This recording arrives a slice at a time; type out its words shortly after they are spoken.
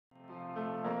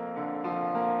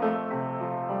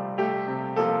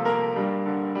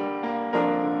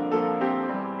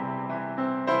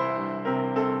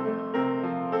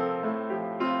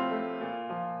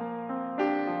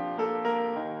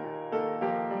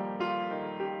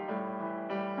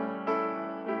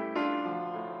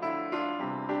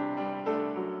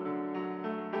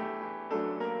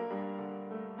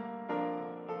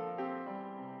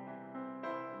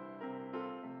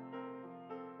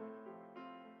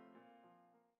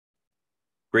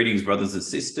Greetings, brothers and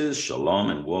sisters. Shalom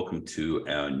and welcome to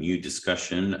our new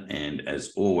discussion. And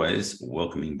as always,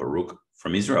 welcoming Baruch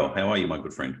from Israel. How are you, my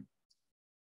good friend?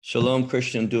 Shalom,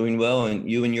 Christian. Doing well.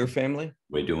 And you and your family?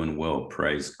 We're doing well.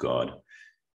 Praise God.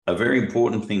 A very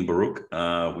important thing, Baruch,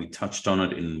 we touched on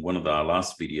it in one of our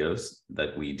last videos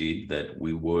that we did, that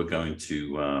we were going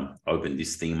to open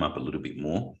this theme up a little bit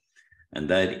more. And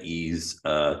that is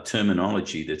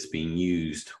terminology that's been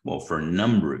used, well, for a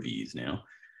number of years now.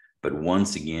 But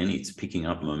once again, it's picking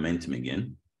up momentum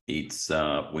again. It's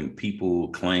when people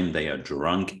claim they are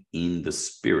drunk in the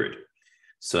spirit.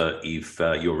 So if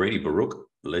you're ready, Baruch,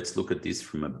 let's look at this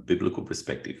from a biblical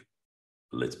perspective.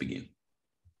 Let's begin.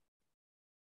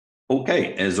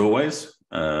 Okay, as always,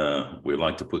 we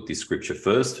like to put this scripture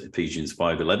first, Ephesians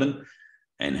 5:11,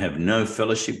 and have no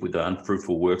fellowship with the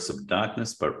unfruitful works of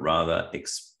darkness, but rather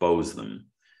expose them.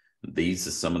 These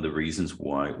are some of the reasons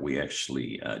why we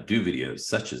actually do videos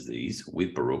such as these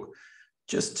with Baruch,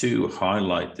 just to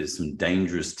highlight there's some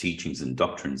dangerous teachings and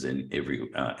doctrines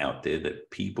out there that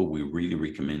people we really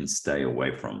recommend stay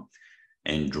away from.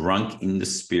 And drunk in the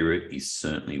spirit is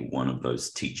certainly one of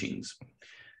those teachings.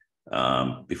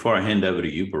 Before I hand over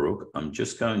to you, Baruch, I'm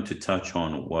just going to touch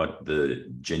on what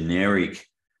the generic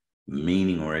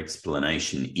meaning or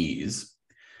explanation is.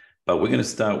 But we're going to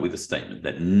start with a statement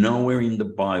that nowhere in the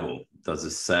Bible does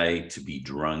it say to be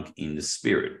drunk in the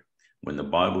spirit. When the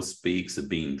Bible speaks of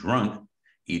being drunk,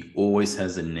 it always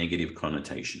has a negative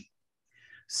connotation.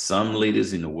 Some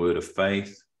leaders in the word of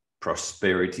faith,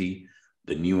 prosperity,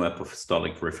 the new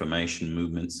apostolic reformation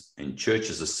movements, and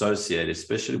churches associated,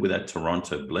 especially with that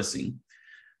Toronto blessing,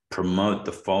 promote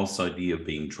the false idea of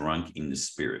being drunk in the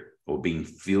spirit or being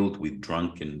filled with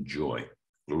drunken joy,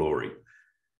 glory.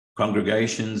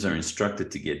 Congregations are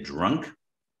instructed to get drunk,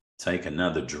 take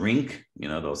another drink.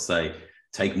 They'll say,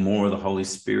 take more of the Holy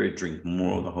Spirit, drink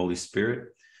more of the Holy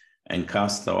Spirit, and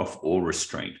cast off all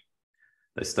restraint.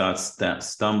 They start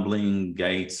stumbling,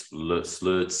 gaits,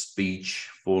 slurred speech,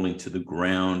 falling to the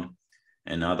ground,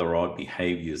 and other odd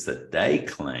behaviors that they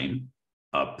claim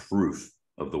are proof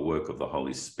of the work of the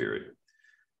Holy Spirit.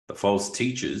 The false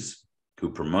teachers who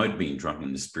promote being drunk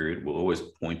in the spirit will always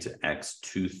point to Acts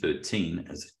 2:13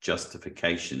 as a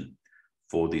justification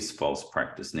for this false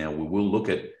practice. Now, we will look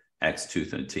at Acts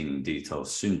 2:13 in detail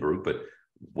soon, Baruch, but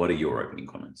what are your opening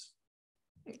comments?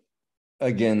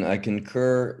 Again, I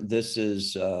concur. This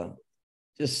is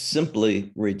just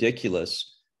simply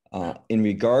ridiculous. In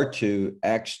regard to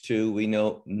Acts 2, we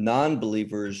know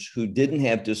non-believers who didn't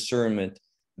have discernment,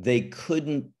 they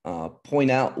couldn't point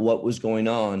out what was going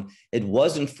on. It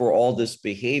wasn't for all this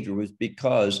behavior. It was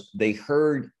because they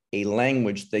heard a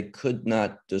language they could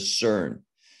not discern.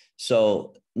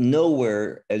 So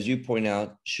nowhere, as you point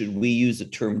out, should we use the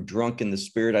term drunk in the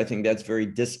spirit. I think that's very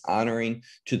dishonoring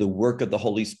to the work of the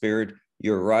Holy Spirit.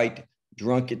 You're right.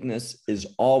 Drunkenness is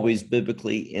always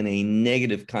biblically in a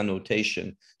negative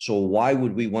connotation. So why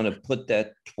would we want to put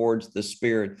that towards the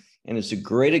spirit? And it's a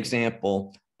great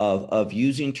example of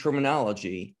using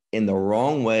terminology in the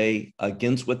wrong way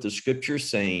against what the scripture is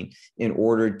saying in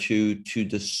order to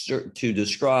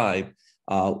describe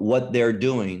what they're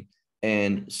doing.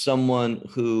 And someone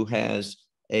who has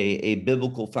a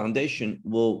biblical foundation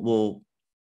will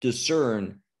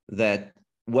discern that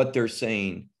what they're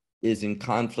saying is in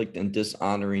conflict and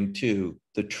dishonoring to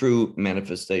the true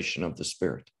manifestation of the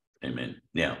Spirit. Amen.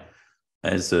 Now,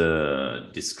 as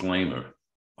a disclaimer,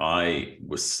 I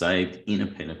was saved in a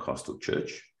Pentecostal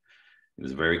church. It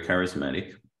was very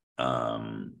charismatic.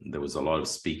 There was a lot of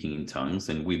speaking in tongues,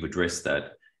 and we've addressed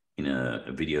that in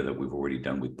a video that we've already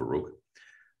done with Baruch.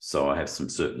 So I have some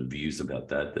certain views about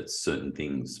that certain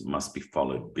things must be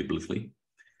followed biblically.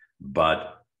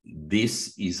 But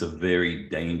this is a very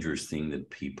dangerous thing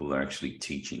that people are actually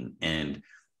teaching. And,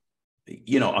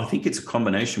 I think it's a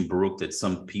combination, Baruch, that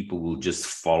some people will just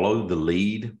follow the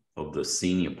lead of the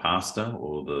senior pastor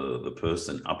or the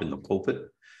person up in the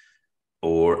pulpit,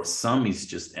 or some is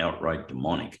just outright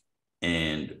demonic.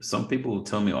 And some people will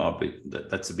tell me, but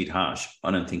that's a bit harsh. I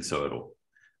don't think so at all.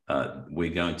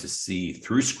 We're going to see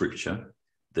through scripture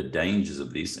the dangers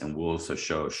of this, and we'll also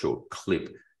show a short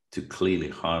clip to clearly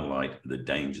highlight the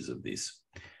dangers of this.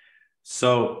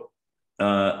 So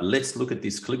let's look at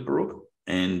this clip, Baruch,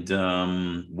 and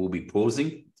we'll be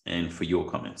pausing and for your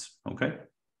comments, okay?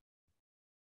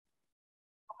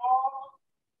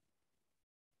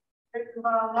 It's been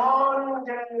a long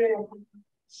day.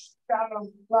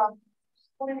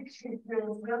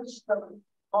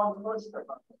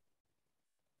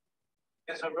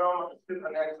 It's a realm of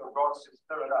supernatural. God says,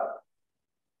 stir it up.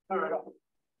 Stir it up.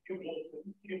 You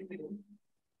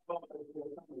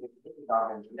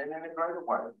and then in a greater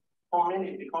way. For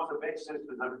many, because of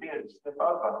excesses of fear, step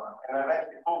over and they've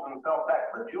actually pulled themselves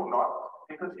back, but you're not,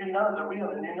 because you know the real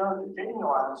and you know the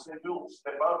genuine, so you'll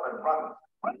step over and run.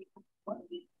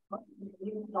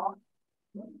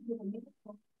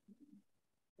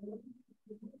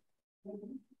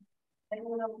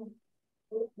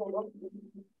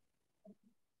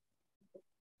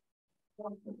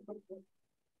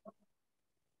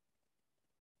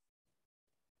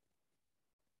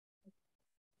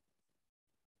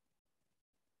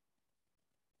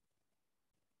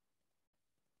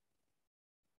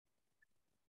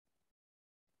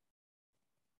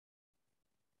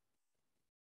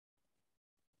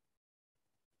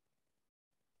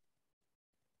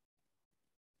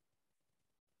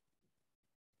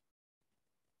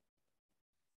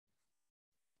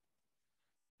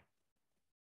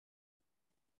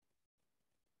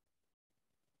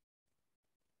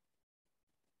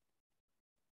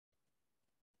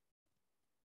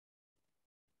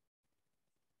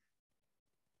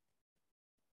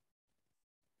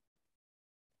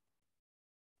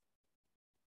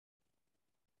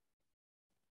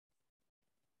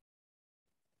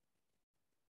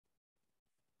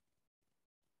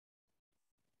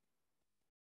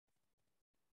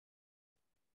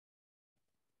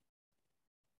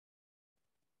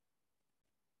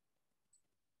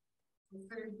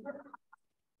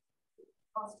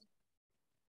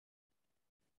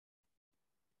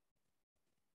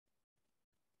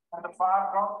 And the 5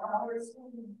 o'clock, come on,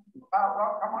 5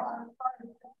 o'clock, come on.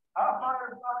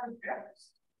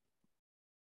 Yes.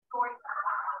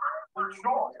 With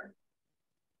joy.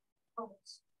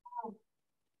 It's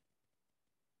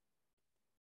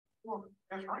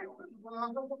real.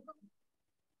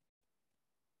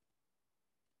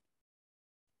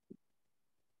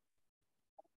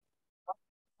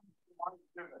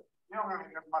 You don't really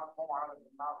get much more out of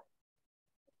it now.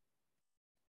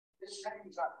 It's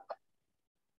changed that.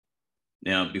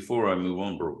 Now, before I move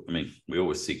on, Brooke, I mean, we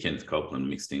always see Kenneth Copeland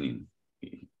mixed in.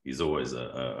 He's always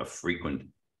a frequent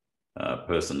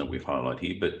person that we highlight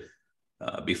here.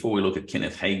 But before we look at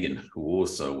Kenneth Hagin, who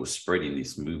also was spreading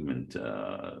this movement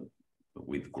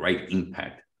with great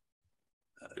impact,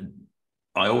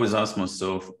 I always ask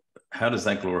myself, how does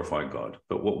that glorify God?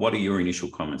 But what are your initial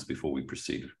comments before we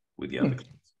proceed with the other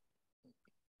comments?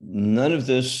 None of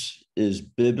this is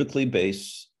biblically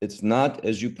based. It's not,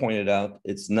 as you pointed out,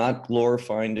 it's not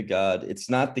glorifying to God.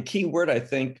 It's not the key word, I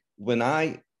think, when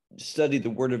I study the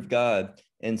word of God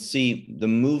and see the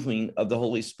moving of the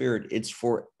Holy Spirit, it's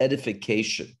for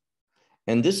edification.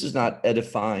 And this is not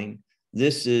edifying.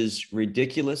 This is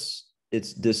ridiculous.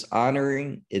 It's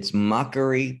dishonoring. It's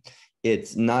mockery.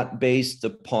 It's not based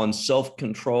upon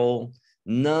self-control.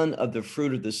 None of the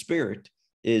fruit of the Spirit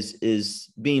is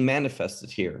being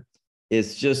manifested here.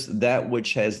 It's just that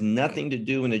which has nothing to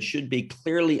do, and it should be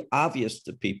clearly obvious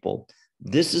to people.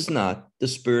 This is not the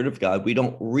Spirit of God. We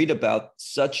don't read about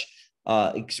such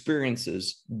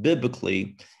experiences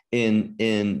biblically in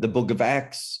the book of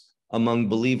Acts among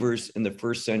believers in the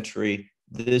first century.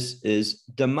 This is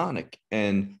demonic,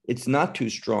 and it's not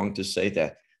too strong to say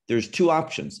that. There's 2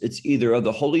 options. It's either of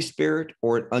the Holy Spirit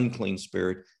or an unclean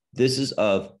spirit. This is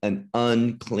of an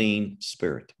unclean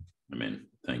spirit. Amen.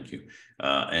 Thank you.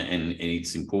 And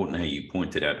it's important how you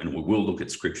pointed out, and we will look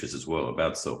at scriptures as well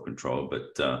about self-control,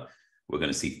 but we're going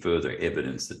to see further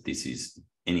evidence that this is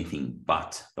anything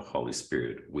but the Holy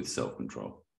Spirit with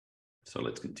self-control. So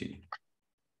let's continue.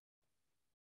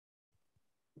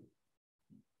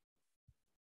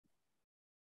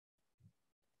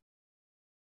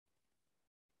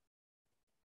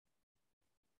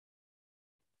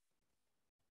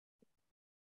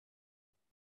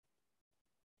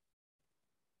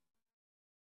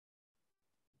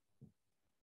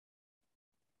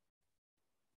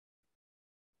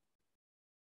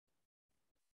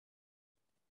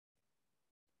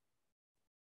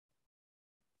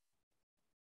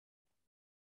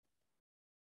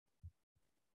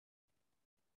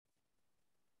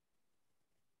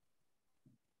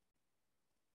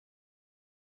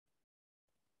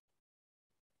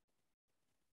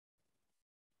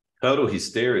 Total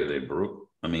hysteria there, Brooke.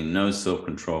 I mean, no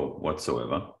self-control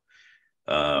whatsoever.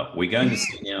 We're going to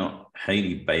see now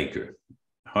Heidi Baker.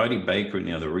 Heidi Baker,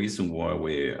 now the reason why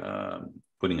we're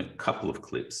putting a couple of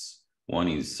clips, one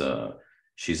is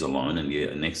she's alone, and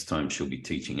yeah, next time she'll be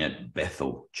teaching at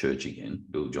Bethel Church again,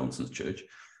 Bill Johnson's church.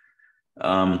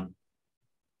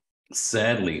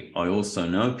 Sadly, I also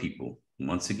know people,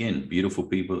 once again, beautiful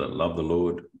people that love the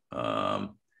Lord,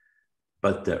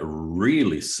 but that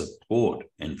really support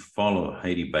and follow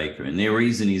Heidi Baker. And their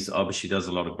reason is, obviously, she does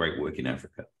a lot of great work in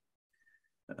Africa.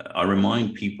 I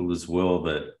remind people as well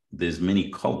that there's many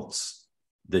cults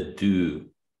that do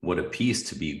what appears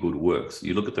to be good works.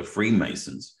 You look at the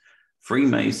Freemasons.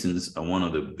 Freemasons are one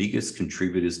of the biggest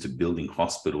contributors to building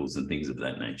hospitals and things of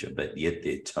that nature, but yet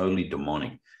they're totally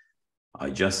demonic. I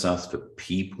just ask for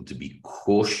people to be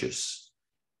cautious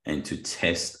and to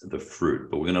test the fruit.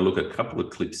 But we're going to look at a couple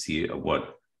of clips here of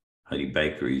what Heidi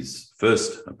Baker is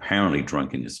first apparently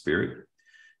drunk in the spirit,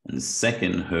 and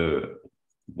second, her,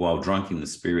 while drunk in the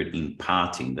spirit,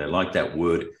 imparting. They like that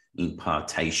word,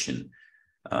 impartation,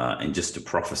 and just to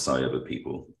prophesy over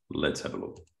people. Let's have a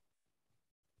look.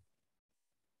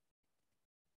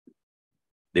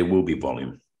 There will be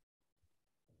volume.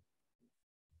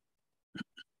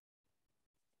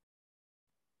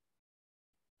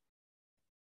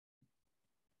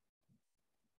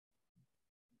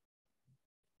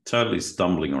 Totally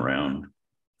stumbling around,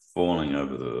 falling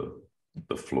over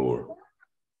the floor.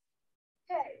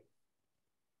 Okay.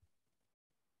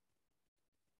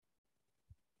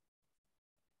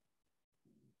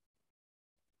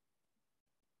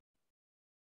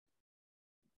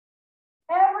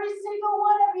 Every single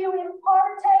one of you,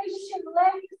 impartation,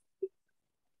 legacy,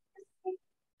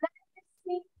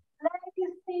 legacy,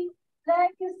 legacy,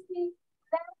 legacy,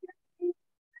 legacy.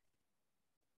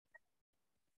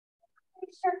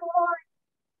 Praise your glory.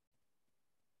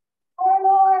 Oh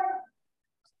Lord.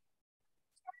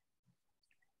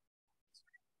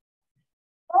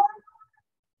 Oh,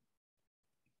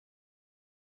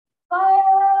 fire.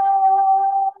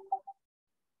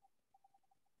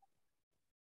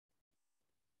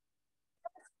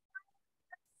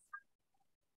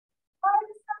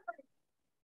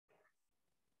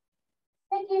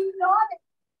 Think he's not.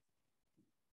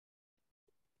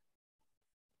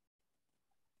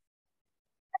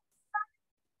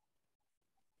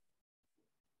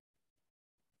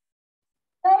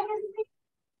 Legacy,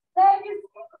 legacy.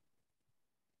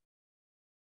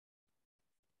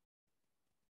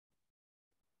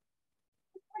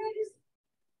 Please.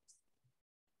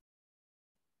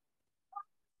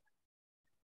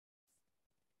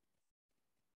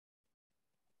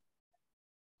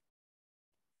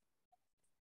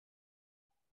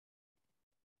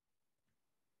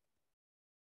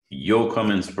 Your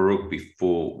comments, Baruch,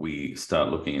 before we start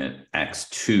looking at Acts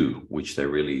 2, which they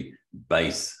really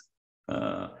base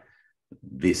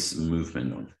this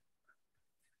movement on.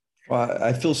 Well,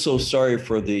 I feel so sorry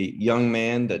for the young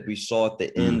man that we saw at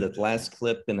the end of the last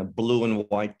clip in a blue and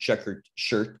white checkered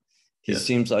shirt. He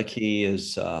seems like he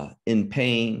is in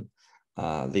pain.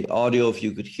 The audio, if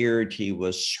you could hear it, he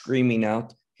was screaming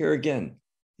out. Here again,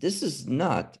 this is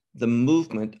not the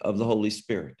movement of the Holy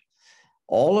Spirit.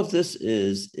 All of this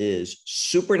is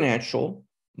supernatural,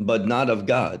 but not of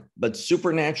God, but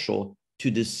supernatural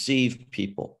to deceive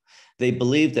people. They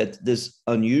believe that this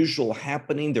unusual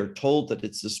happening, they're told that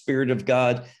it's the Spirit of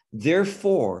God.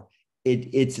 Therefore,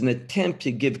 it's an attempt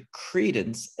to give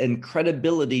credence and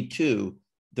credibility to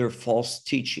their false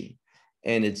teaching.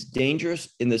 And it's dangerous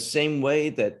in the same way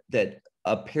that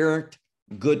apparent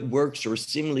good works or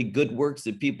seemingly good works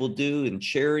that people do in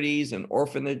charities and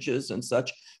orphanages and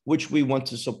such, which we want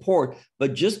to support.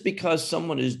 But just because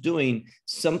someone is doing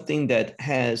something that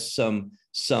has some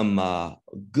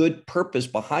good purpose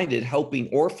behind it, helping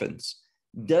orphans,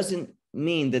 doesn't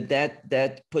mean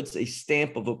that puts a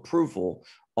stamp of approval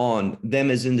on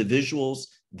them as individuals,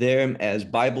 them as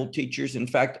Bible teachers. In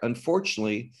fact,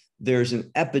 unfortunately, there's an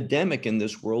epidemic in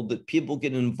this world that people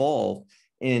get involved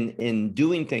in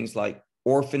doing things like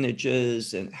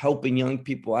orphanages and helping young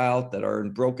people out that are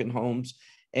in broken homes.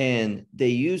 And they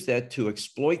use that to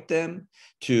exploit them,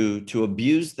 to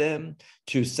abuse them,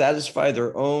 to satisfy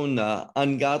their own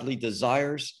ungodly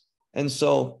desires. And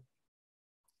so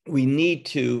we need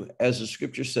to, as the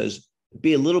scripture says,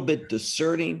 be a little bit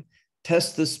discerning,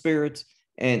 test the spirits.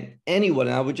 And anyone,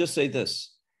 I would just say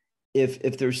this,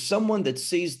 if there's someone that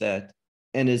sees that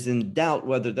and is in doubt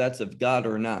whether that's of God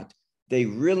or not, they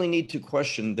really need to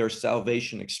question their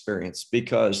salvation experience,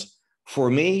 because for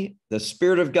me, the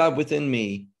Spirit of God within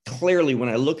me, clearly when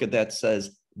I look at that,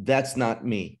 says, that's not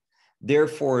me.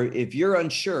 Therefore, if you're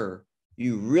unsure,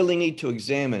 you really need to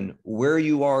examine where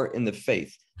you are in the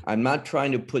faith. I'm not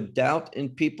trying to put doubt in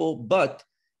people, but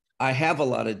I have a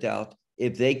lot of doubt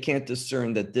if they can't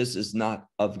discern that this is not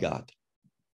of God.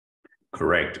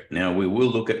 Correct. Now, we will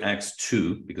look at Acts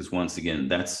 2, because once again,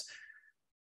 that's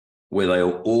where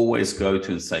they'll always go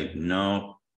to and say,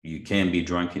 no, you can be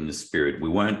drunk in the spirit. We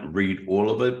won't read all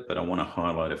of it, but I want to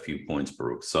highlight a few points,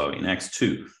 Baruch. So in Acts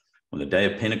 2, when the day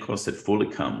of Pentecost had fully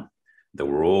come, they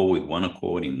were all with one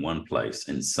accord in one place,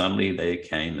 and suddenly there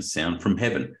came a sound from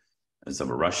heaven, as of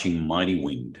a rushing mighty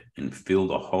wind, and filled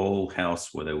the whole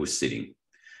house where they were sitting.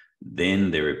 Then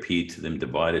there appeared to them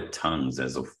divided tongues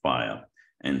as of fire,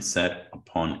 and sat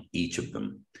upon each of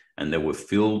them. And they were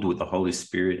filled with the Holy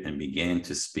Spirit and began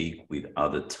to speak with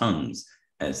other tongues,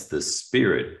 as the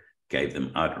Spirit gave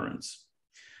them utterance.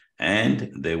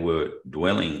 And there were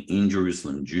dwelling in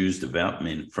Jerusalem Jews, devout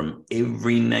men from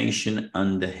every nation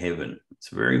under heaven. It's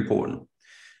very important.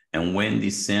 And when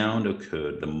this sound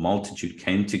occurred, the multitude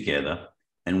came together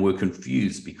and were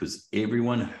confused, because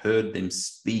everyone heard them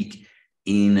speak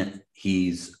in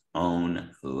his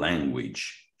own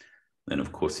language. Then,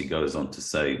 of course, he goes on to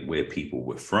say where people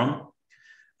were from.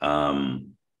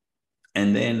 And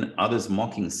then others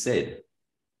mocking said,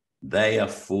 "They are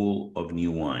full of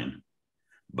new wine."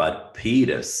 But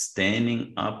Peter,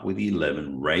 standing up with the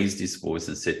 11, raised his voice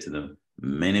and said to them,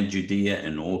 "Men of Judea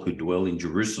and all who dwell in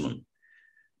Jerusalem,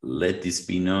 let this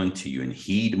be known to you, and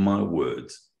heed my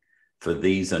words. For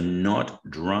these are not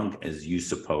drunk as you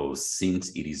suppose, since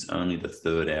it is only the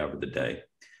third hour of the day."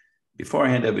 Before I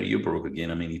hand over to you, Baruch, again,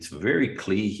 I mean, it's very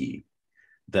clear here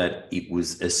that it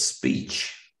was a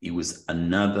speech. It was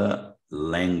another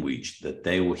language that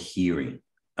they were hearing,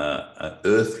 an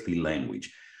earthly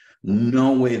language.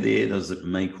 Nowhere there does it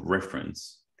make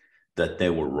reference that they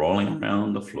were rolling around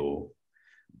on the floor,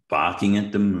 barking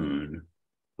at the moon,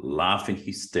 laughing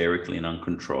hysterically and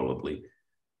uncontrollably.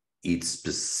 It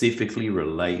specifically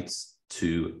relates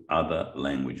to other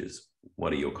languages.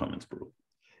 What are your comments, Baruch?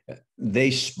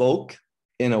 They spoke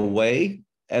in a way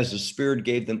as the Spirit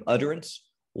gave them utterance.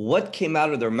 What came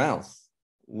out of their mouth,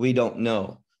 we don't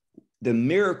know. The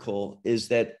miracle is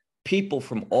that people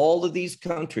from all of these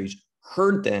countries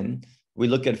heard them. We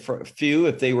look at a few,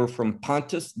 if they were from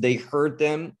Pontus, they heard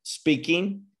them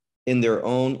speaking in their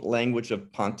own language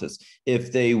of Pontus.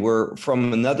 If they were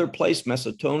from another place,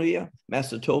 Macedonia,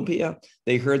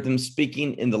 they heard them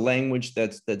speaking in the language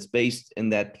that's based in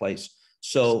that place.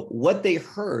 So what they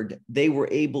heard, they were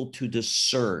able to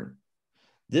discern.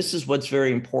 This is what's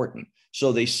very important.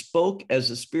 So they spoke as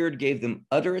the Spirit gave them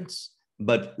utterance,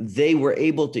 but they were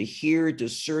able to hear,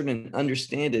 discern, and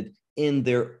understand it in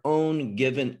their own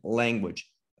given language.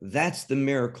 That's the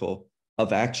miracle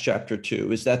of Acts chapter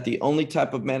 2. Is that the only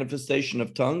type of manifestation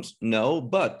of tongues? No,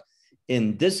 but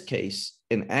in this case,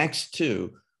 in Acts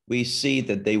 2, we see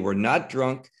that they were not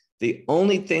drunk. The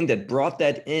only thing that brought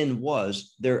that in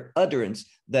was their utterance,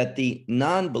 that the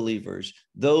non-believers,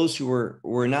 those who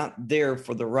were not there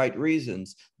for the right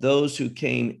reasons, those who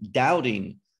came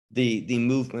doubting the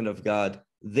movement of God,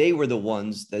 they were the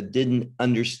ones that didn't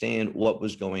understand what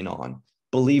was going on.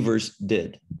 Believers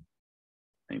did.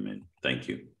 Amen. Thank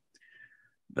you.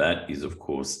 That is, of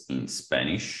course, in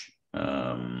Spanish.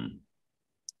 And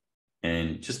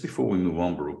just before we move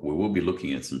on, Baruch, we will be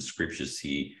looking at some scriptures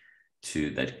here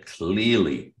that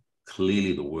clearly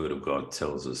the word of God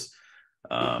tells us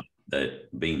that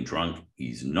being drunk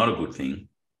is not a good thing,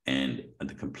 and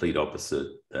the complete opposite,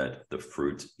 that the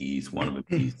fruit is one of them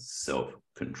is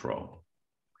self-control.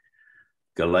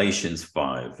 Galatians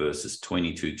 5, verses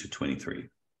 22 to 23.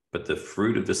 But the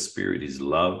fruit of the Spirit is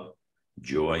love,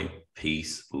 joy,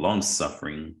 peace,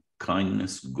 long-suffering,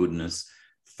 kindness, goodness,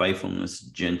 faithfulness,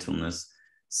 gentleness,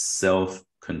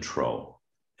 self-control.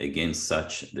 Against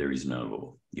such, there is no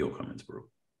law. Your comments, Baruch.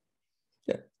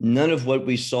 Yeah. None of what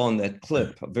we saw in that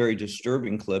clip, a very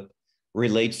disturbing clip,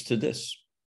 relates to this.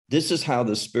 This is how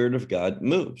the Spirit of God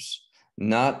moves,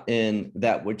 not in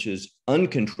that which is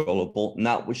uncontrollable,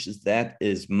 not that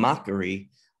is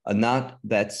mockery, not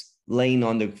that's laying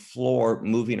on the floor,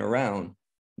 moving around.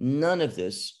 None of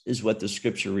this is what the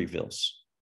scripture reveals.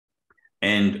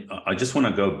 And I just want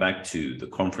to go back to the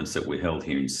conference that we held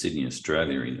here in Sydney,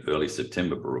 Australia in early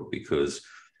September, Baruch, because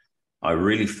I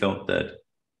really felt that,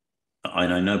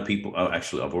 and I know people,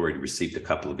 actually, I've already received a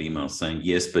couple of emails saying,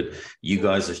 yes, but you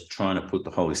guys are trying to put the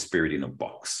Holy Spirit in a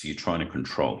box. You're trying to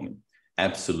control him.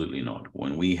 Absolutely not.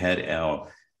 When we had our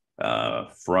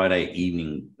Friday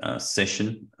evening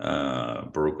session,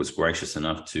 Baruch was gracious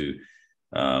enough to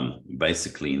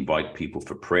basically invite people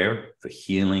for prayer, for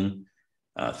healing,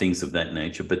 things of that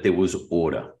nature, but there was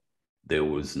order. There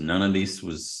was none of this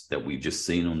was that we've just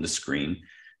seen on the screen.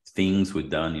 Things were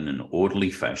done in an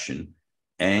orderly fashion,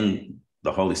 and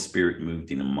the Holy Spirit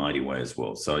moved in a mighty way as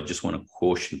well. So I just want to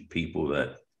caution people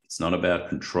that it's not about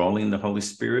controlling the Holy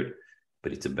Spirit,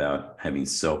 but it's about having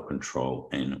self-control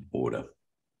and order.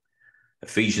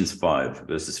 Ephesians 5,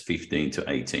 verses 15 to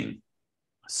 18.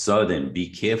 So then, be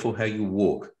careful how you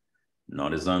walk,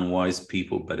 not as unwise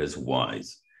people, but as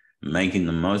wise, making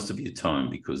the most of your time,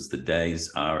 because the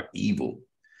days are evil.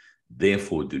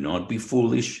 Therefore, do not be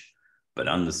foolish, but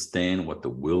understand what the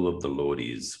will of the Lord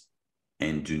is.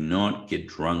 and do not get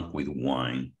drunk with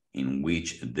wine in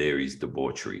which there is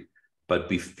debauchery, but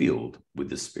be filled with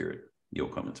the Spirit. Your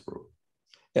comments, bro.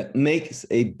 It makes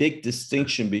a big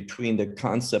distinction between the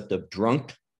concept of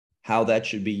drunk, how that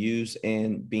should be used,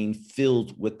 and being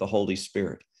filled with the Holy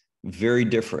Spirit. Very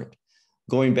different.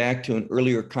 Going back to an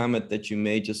earlier comment that you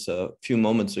made just a few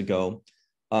moments ago,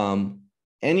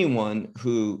 anyone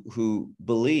who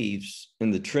believes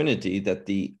in the Trinity, that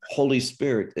the Holy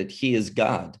Spirit, that he is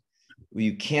God,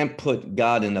 you can't put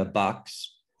God in a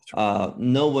box.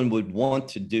 No one would want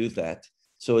to do that.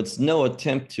 So it's no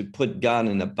attempt to put God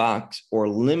in a box or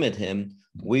limit him.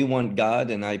 We want God,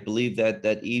 and I believe that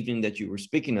that evening that you were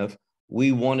speaking of,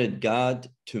 we wanted God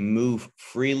to move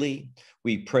freely.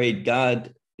 We prayed,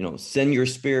 God, send your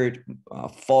Spirit,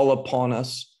 fall upon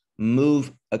us,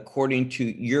 move according to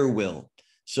your will.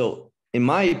 So in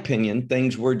my opinion,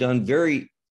 things were done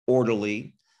very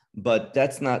orderly, but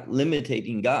that's not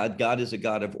limiting God. God is a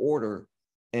God of order,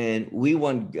 and we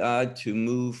want God to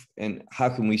move. And how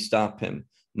can we stop him?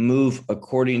 Move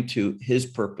according to his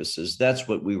purposes. That's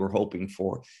what we were hoping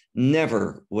for.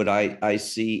 Never would I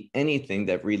see anything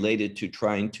that related to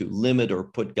trying to limit or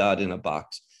put God in a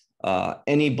box.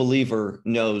 Any believer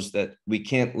knows that we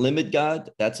can't limit God.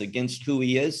 That's against who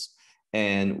he is.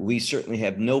 And we certainly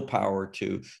have no power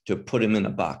to put him in a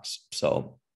box.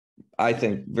 So I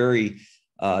think very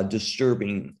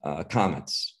disturbing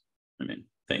comments. Amen.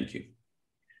 Thank you.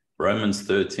 Romans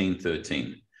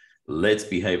 13:13. Let's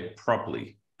behave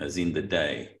properly as in the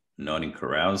day, not in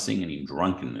carousing and in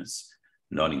drunkenness,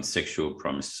 not in sexual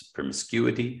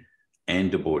promiscuity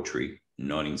and debauchery,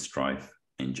 not in strife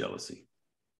and jealousy.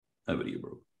 Over to you,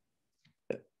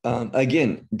 bro.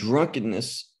 Again,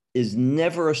 drunkenness is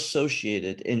never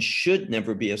associated and should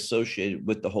never be associated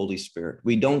with the Holy Spirit.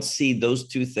 We don't see those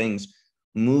two things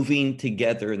moving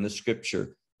together in the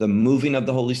scripture, the moving of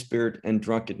the Holy Spirit and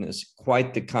drunkenness.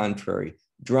 Quite the contrary.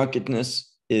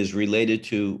 Drunkenness is related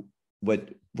to what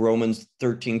Romans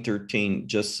 13:13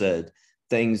 just said,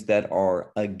 things that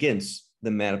are against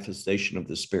the manifestation of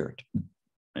the Spirit.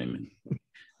 Amen.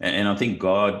 And I think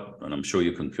God, and I'm sure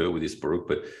you concur with this, Baruch,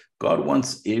 but God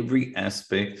wants every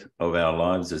aspect of our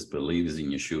lives as believers in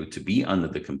Yeshua to be under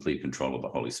the complete control of the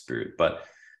Holy Spirit. But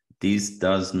this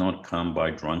does not come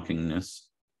by drunkenness,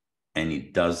 and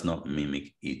it does not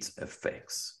mimic its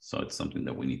effects. So it's something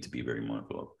that we need to be very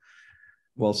mindful of.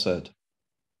 Well said.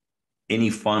 Any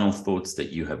final thoughts that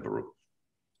you have, Baruch?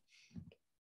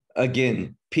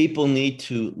 Again, people need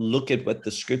to look at what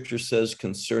the scripture says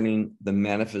concerning the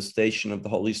manifestation of the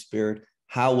Holy Spirit.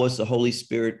 How was the Holy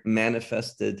Spirit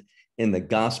manifested in the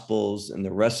Gospels and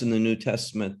the rest of the New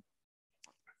Testament?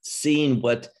 Seeing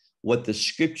what the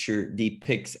scripture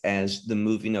depicts as the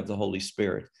moving of the Holy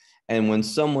Spirit. And when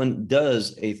someone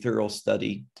does a thorough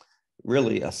study,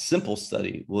 really a simple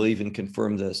study will even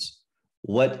confirm this,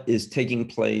 what is taking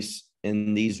place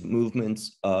in these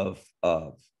movements of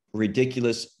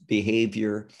ridiculous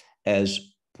behavior as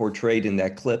portrayed in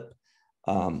that clip,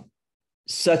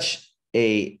 such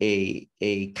a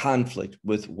conflict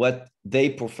with what they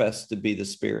profess to be the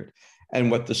Spirit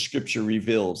and what the scripture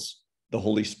reveals, the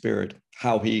Holy Spirit,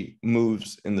 how he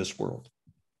moves in this world.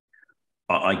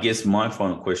 I guess my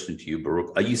final question to you,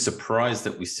 Baruch, are you surprised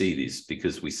that we see this?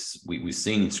 Because we've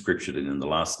seen in scripture that in the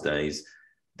last days,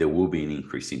 there will be an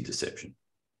increase in deception.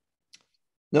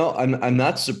 No, I'm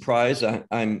not surprised.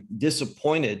 I'm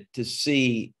disappointed to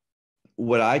see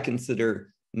what I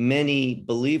consider many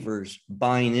believers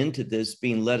buying into this,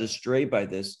 being led astray by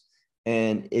this.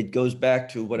 And it goes back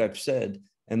to what I've said,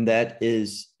 and that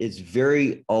is, it's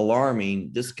very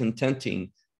alarming,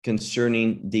 discontenting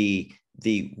concerning the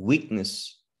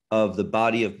weakness of the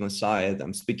body of Messiah.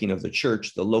 I'm speaking of the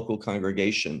church, the local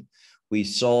congregation. We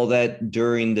saw that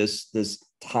during this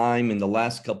time in the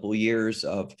last couple of years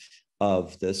of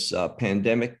this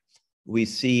pandemic. We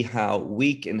see how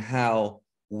weak and how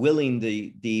willing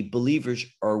the believers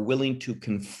are willing to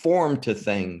conform to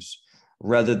things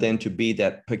rather than to be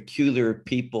that peculiar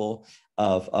people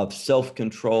of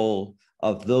self-control,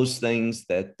 of those things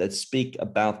that speak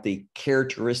about the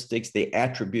characteristics, the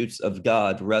attributes of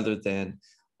God, rather than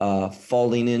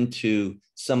falling into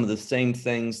some of the same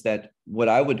things that what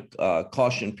I would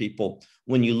caution people,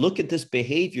 when you look at this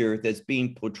behavior that's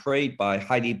being portrayed by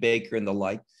Heidi Baker and the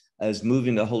like as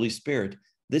moving the Holy Spirit,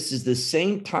 this is the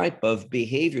same type of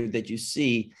behavior that you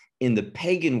see in the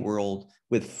pagan world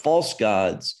with false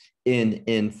gods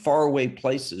in faraway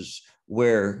places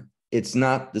where it's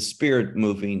not the Spirit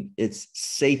moving, it's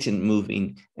Satan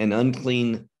moving, an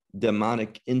unclean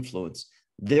demonic influence.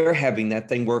 They're having that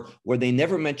thing where they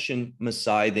never mention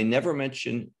Messiah, they never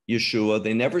mention Yeshua,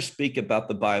 they never speak about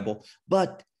the Bible,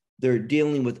 but they're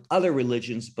dealing with other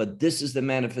religions, but this is the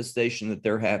manifestation that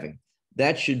they're having.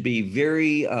 That should be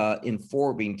very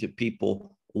informing to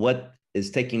people what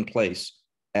is taking place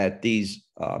at these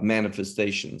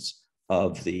manifestations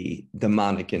of the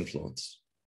demonic influence.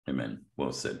 Amen.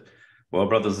 Well said. Well,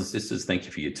 brothers and sisters, thank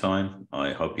you for your time.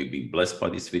 I hope you've been blessed by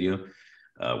this video.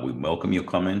 We welcome your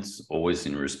comments, always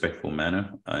in a respectful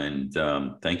manner. And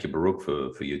thank you, Baruch,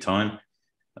 for your time.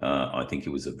 I think it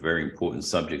was a very important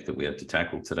subject that we had to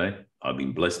tackle today. I've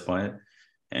been blessed by it.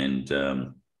 And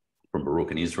from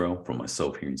Baruch in Israel, from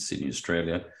myself here in Sydney,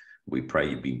 Australia, we pray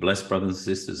you be blessed, brothers and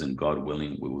sisters, and God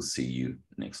willing, we will see you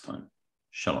next time.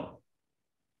 Shalom.